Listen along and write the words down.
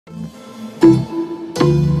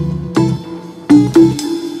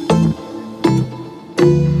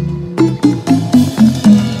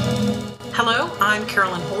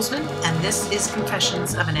Carolyn Holzman, and this is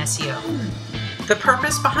Confessions of an SEO. The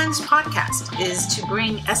purpose behind this podcast is to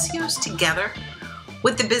bring SEOs together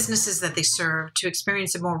with the businesses that they serve to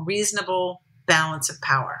experience a more reasonable balance of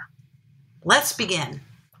power. Let's begin.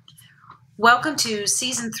 Welcome to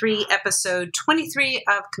Season 3, Episode 23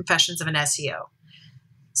 of Confessions of an SEO.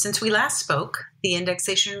 Since we last spoke, the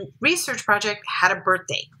Indexation Research Project had a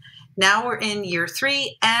birthday. Now we're in year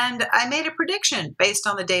 3, and I made a prediction based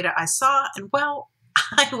on the data I saw, and well,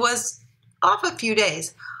 I was off a few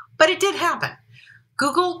days, but it did happen.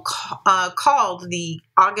 Google called the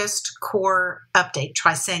August core update.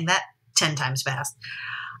 Try saying that 10 times fast.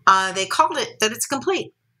 They called it that it's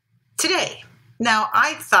complete today. Now,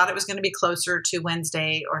 I thought it was going to be closer to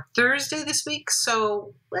Wednesday or Thursday this week,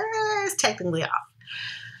 so it's technically off.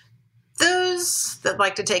 Those that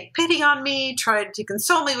like to take pity on me tried to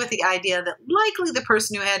console me with the idea that likely the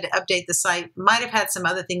person who had to update the site might have had some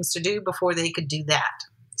other things to do before they could do that.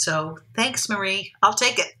 So thanks, Marie. I'll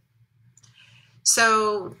take it.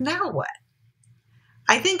 So now what?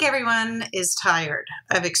 I think everyone is tired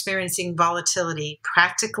of experiencing volatility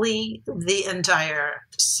practically the entire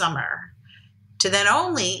summer, to then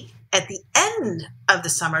only at the end of the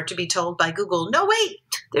summer to be told by Google, no, wait,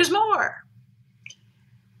 there's more.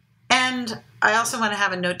 And I also want to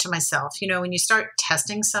have a note to myself. You know, when you start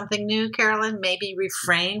testing something new, Carolyn, maybe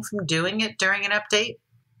refrain from doing it during an update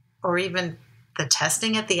or even the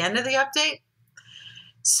testing at the end of the update.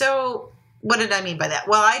 So what did I mean by that?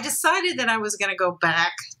 Well, I decided that I was going to go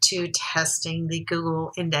back to testing the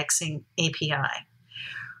Google Indexing API.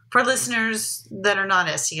 For listeners that are not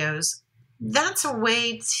SEOs, that's a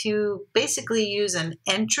way to basically use an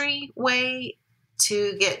entry way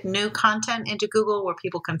to get new content into Google where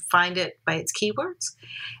people can find it by its keywords.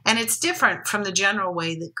 And it's different from the general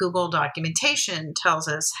way that Google documentation tells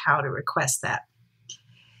us how to request that.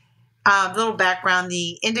 A little background,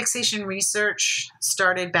 the indexation research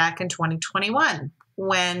started back in 2021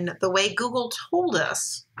 when the way Google told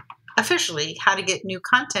us officially how to get new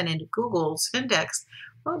content into Google's index,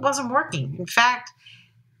 well, it wasn't working. In fact,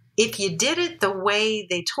 if you did it the way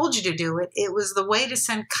they told you to do it, it was the way to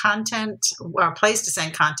send content or a place to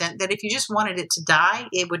send content that if you just wanted it to die,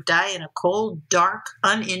 it would die in a cold, dark,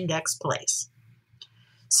 unindexed place.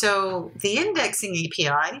 So the indexing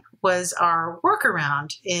API was our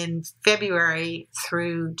workaround in February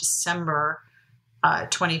through December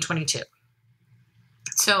 2022.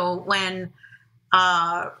 So when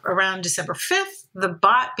around December 5th, the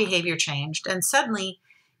bot behavior changed, and suddenly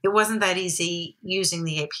it wasn't that easy using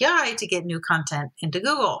the API to get new content into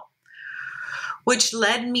Google, which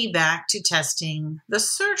led me back to testing the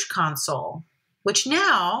Search Console, which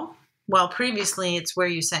now, well, previously it's where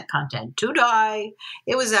you sent content to die.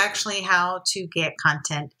 It was actually how to get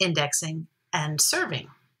content indexing and serving.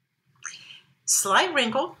 Slight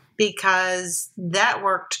wrinkle, because that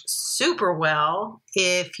worked super well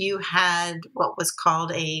if you had what was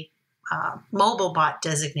called a mobile bot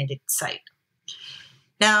designated site.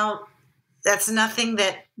 Now, that's nothing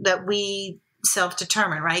that we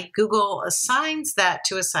self-determine, right? Google assigns that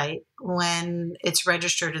to a site when it's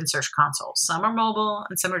registered in Search Console. Some are mobile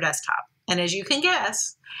and some are desktop. And as you can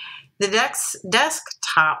guess, the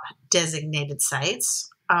desktop designated sites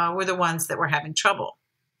were the ones that were having trouble.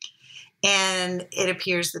 And it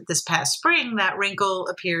appears that this past spring, that wrinkle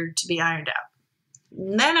appeared to be ironed out.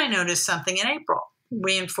 And then I noticed something in April,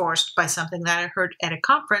 reinforced by something that I heard at a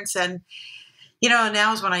conference. And you know,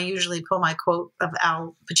 now is when I usually pull my quote of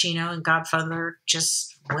Al Pacino in Godfather,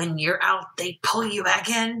 just when you're out, they pull you back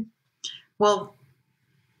in. Well,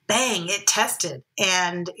 bang, it tested,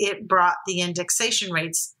 and it brought the indexation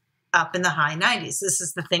rates up in the high 90s. This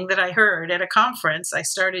is the thing that I heard at a conference I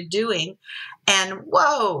started doing, and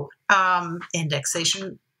whoa,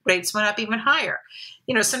 indexation rates went up even higher.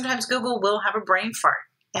 You know, sometimes Google will have a brain fart,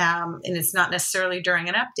 and it's not necessarily during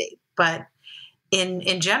an update, but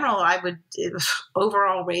in general,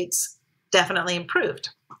 overall rates definitely improved.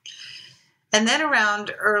 And then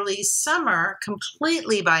around early summer,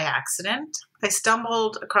 completely by accident, I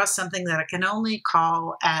stumbled across something that I can only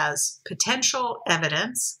call as potential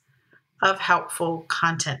evidence of helpful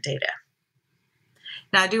content data.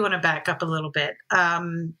 Now, I do want to back up a little bit.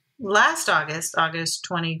 Last August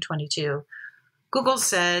 2022, Google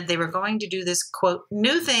said they were going to do this, quote,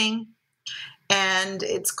 new thing, and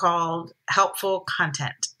it's called helpful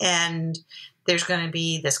content. And there's going to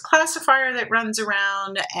be this classifier that runs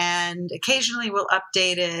around, and occasionally we'll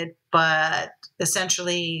update it, but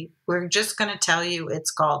essentially we're just going to tell you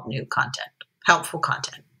it's called new content, helpful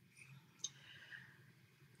content.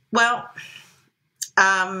 Well,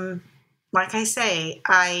 like I say,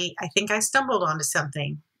 I think I stumbled onto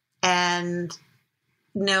something, and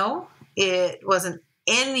No, it wasn't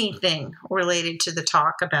anything related to the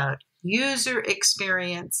talk about user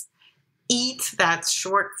experience. EAT, that's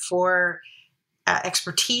short for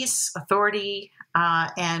expertise, authority,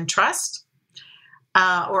 and trust,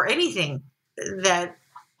 or anything that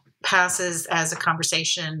passes as a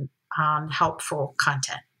conversation on helpful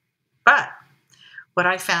content. But what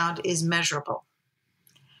I found is measurable,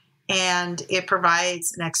 and it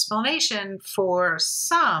provides an explanation for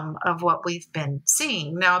some of what we've been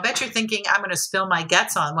seeing. Now, I bet you're thinking I'm going to spill my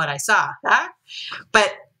guts on what I saw, huh?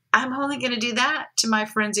 But I'm only going to do that to my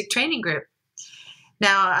forensic training group.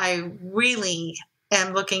 Now, I really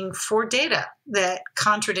am looking for data that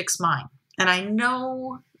contradicts mine. And I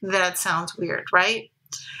know that sounds weird, right?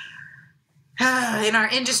 In our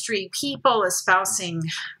industry, people espousing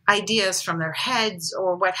ideas from their heads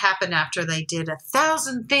or what happened after they did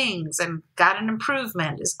 1,000 things and got an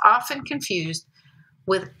improvement is often confused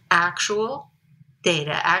with actual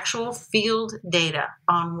data, actual field data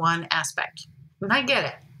on one aspect. And I get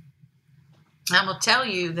it. I will tell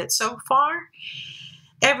you that so far,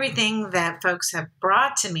 everything that folks have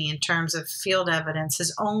brought to me in terms of field evidence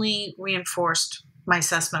has only reinforced my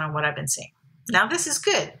assessment on what I've been seeing. Now, this is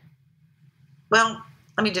good. Well,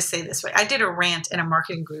 let me just say this way. I did a rant in a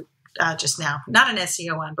marketing group just now, not an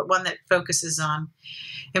SEO one, but one that focuses on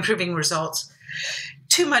improving results.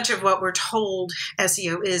 Too much of what we're told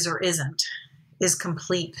SEO is or isn't is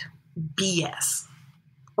complete BS,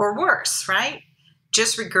 or worse, right?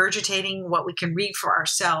 Just regurgitating what we can read for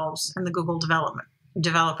ourselves in the Google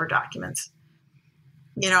developer documents.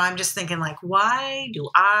 You know, I'm just thinking, like, why do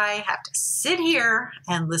I have to sit here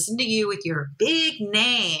and listen to you with your big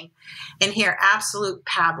name and hear absolute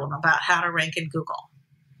pablum about how to rank in Google?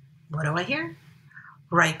 What do I hear?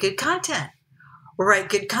 Write good content. Write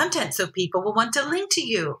good content so people will want to link to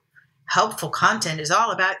you. Helpful content is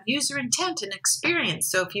all about user intent and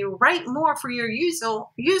experience. So if you write more for your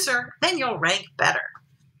user, then you'll rank better.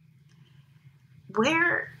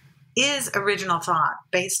 Where is original thought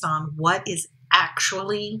based on what is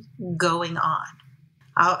actually going on?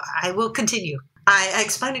 I will continue. I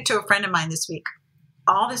explained it to a friend of mine this week.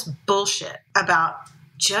 All this bullshit about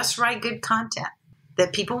just write good content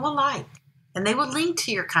that people will like and they will link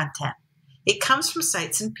to your content. It comes from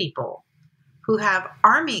sites and people who have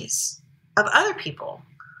armies of other people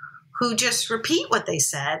who just repeat what they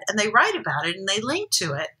said and they write about it and they link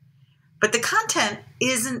to it. But the content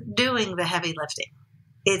isn't doing the heavy lifting.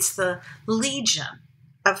 It's the legion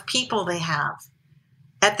of people they have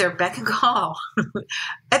at their beck and call,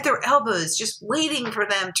 at their elbows, just waiting for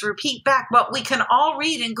them to repeat back what we can all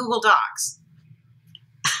read in Google Docs.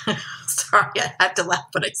 Sorry, I had to laugh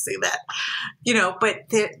when I say that. You know, but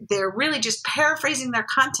they're really just paraphrasing their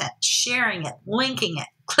content, sharing it, linking it,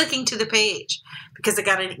 clicking to the page because they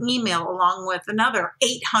got an email along with another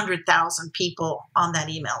 800,000 people on that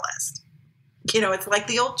email list. You know, it's like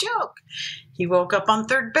the old joke. He woke up on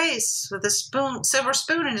third base with a silver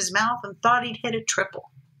spoon in his mouth and thought he'd hit a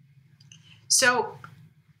triple. So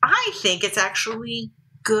I think it's actually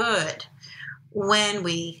good when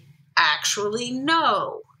we actually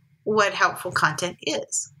know what helpful content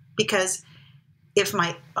is. Because if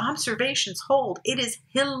my observations hold, it is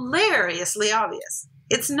hilariously obvious.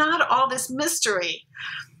 It's not all this mystery.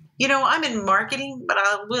 You know, I'm in marketing, but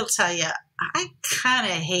I will tell you, I kind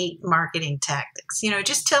of hate marketing tactics. You know,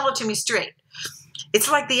 just tell it to me straight.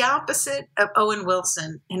 It's like the opposite of Owen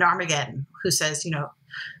Wilson in Armageddon, who says, you know,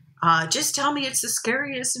 just tell me it's the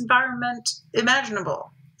scariest environment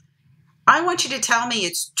imaginable. I want you to tell me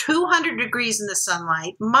it's 200 degrees in the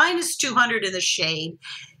sunlight, minus 200 in the shade,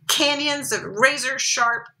 canyons of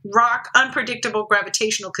razor-sharp rock, unpredictable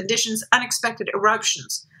gravitational conditions, unexpected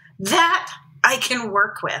eruptions. That I can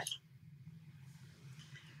work with.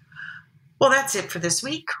 Well, that's it for this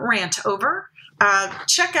week. Rant over.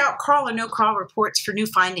 Check out crawl or no crawl reports for new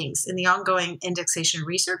findings in the ongoing indexation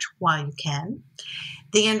research while you can.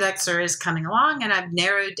 The indexer is coming along, and I've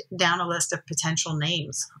narrowed down a list of potential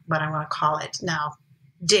names, what I want to call it. Now,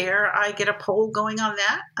 dare I get a poll going on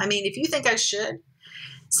that? I mean, if you think I should,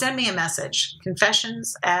 send me a message,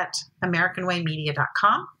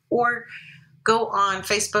 confessions@AmericanWayMedia.com, or go on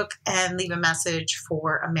Facebook and leave a message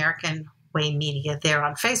for American Way Media there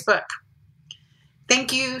on Facebook.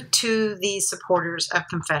 Thank you to the supporters of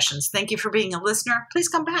Confessions. Thank you for being a listener. Please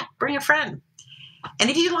come back. Bring a friend.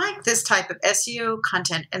 And if you like this type of SEO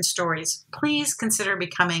content and stories, please consider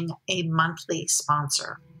becoming a monthly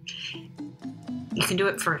sponsor. You can do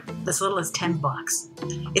it for as little as $10.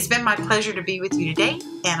 It's been my pleasure to be with you today,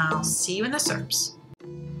 and I'll see you in the SERPs.